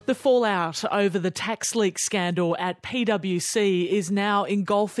The fallout over the tax leak scandal at PwC is now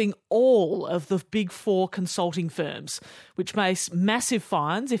engulfing all of the big four consulting firms, which face massive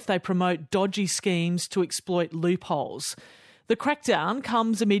fines if they promote dodgy schemes to exploit loopholes. The crackdown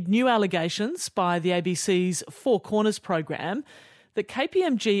comes amid new allegations by the ABC's Four Corners program that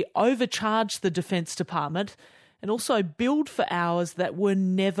KPMG overcharged the Defence Department and also billed for hours that were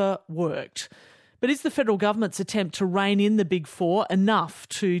never worked. But is the federal government's attempt to rein in the Big Four enough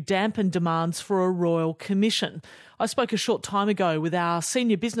to dampen demands for a royal commission? I spoke a short time ago with our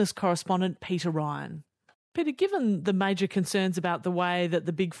senior business correspondent, Peter Ryan. Peter, given the major concerns about the way that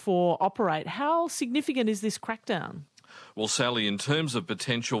the Big Four operate, how significant is this crackdown? Well, Sally, in terms of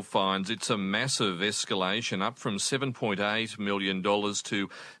potential fines, it's a massive escalation, up from $7.8 million to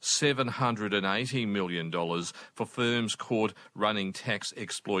 $780 million for firms caught running tax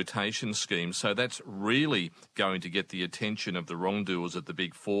exploitation schemes. So that's really going to get the attention of the wrongdoers at the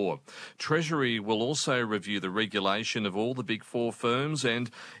Big Four. Treasury will also review the regulation of all the Big Four firms and,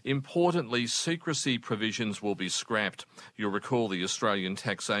 importantly, secrecy provisions will be scrapped. You'll recall the Australian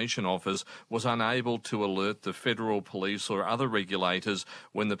Taxation Office was unable to alert the federal police or other regulators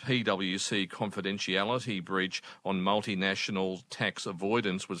when the PwC confidentiality breach on multinational tax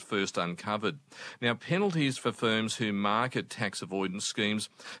avoidance was first uncovered. Now, penalties for firms who market tax avoidance schemes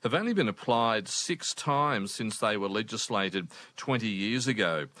have only been applied 6 times since they were legislated 20 years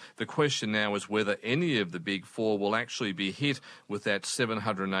ago. The question now is whether any of the Big Four will actually be hit with that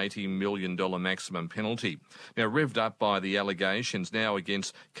 $780 million maximum penalty. Now, revved up by the allegations now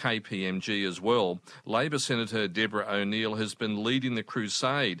against KPMG as well, Labor Senator Deborah O'Neill has been leading the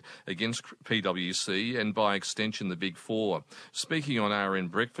crusade against PwC and, by extension, the Big Four. Speaking on RN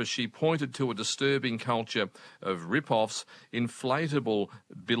Breakfast, she pointed to a disturbing culture of rip-offs, inflatable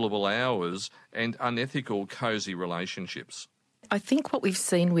billable hours and unethical cosy relationships. I think what we've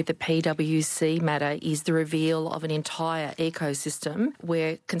seen with the PwC matter is the reveal of an entire ecosystem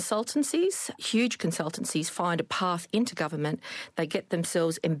where consultancies, huge consultancies, find a path into government. They get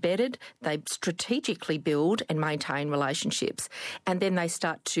themselves embedded, they strategically build and maintain relationships, and then they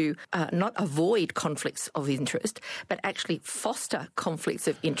start to not avoid conflicts of interest, but actually foster conflicts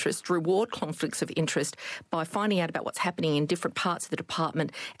of interest, reward conflicts of interest by finding out about what's happening in different parts of the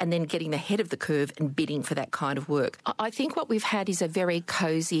department and then getting the head of the curve and bidding for that kind of work. I think what we've had is a very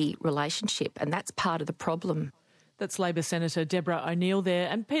cosy relationship, and that's part of the problem. That's Labor Senator Deborah O'Neill there.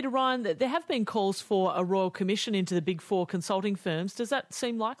 And Peter Ryan, there have been calls for a royal commission into the Big Four consulting firms. Does that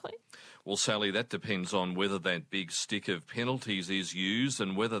seem likely? Well, Sally, that depends on whether that big stick of penalties is used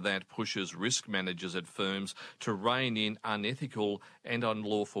and whether that pushes risk managers at firms to rein in unethical and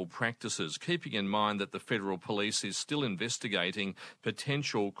unlawful practices, keeping in mind that the Federal Police is still investigating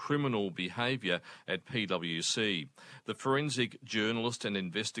potential criminal behaviour at PwC. The forensic journalist and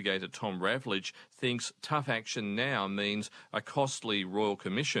investigator Tom Ravlic thinks tough action now means a costly royal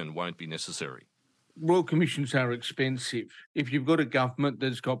commission won't be necessary. Royal commissions are expensive. If you've got a government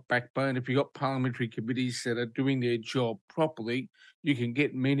that's got backbone, if you've got parliamentary committees that are doing their job properly, you can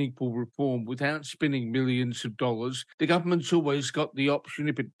get meaningful reform without spending millions of dollars. The government's always got the option,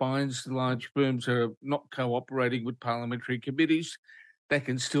 if it finds the large firms that are not cooperating with parliamentary committees, that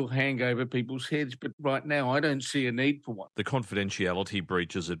can still hang over people's heads. But right now, I don't see a need for one. The confidentiality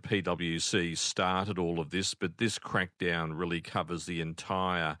breaches at PwC started all of this, but this crackdown really covers the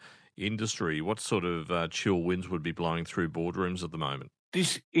entire industry. What sort of chill winds would be blowing through boardrooms at the moment?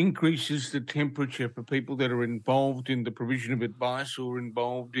 This increases the temperature for people that are involved in the provision of advice or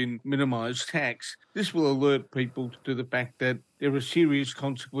involved in minimised tax. This will alert people to the fact that there are serious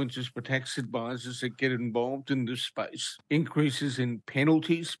consequences for tax advisors that get involved in this space. Increases in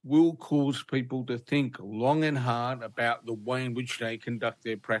penalties will cause people to think long and hard about the way in which they conduct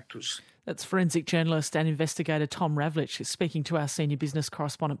their practice. That's forensic journalist and investigator Tom Ravlic speaking to our senior business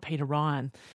correspondent Peter Ryan.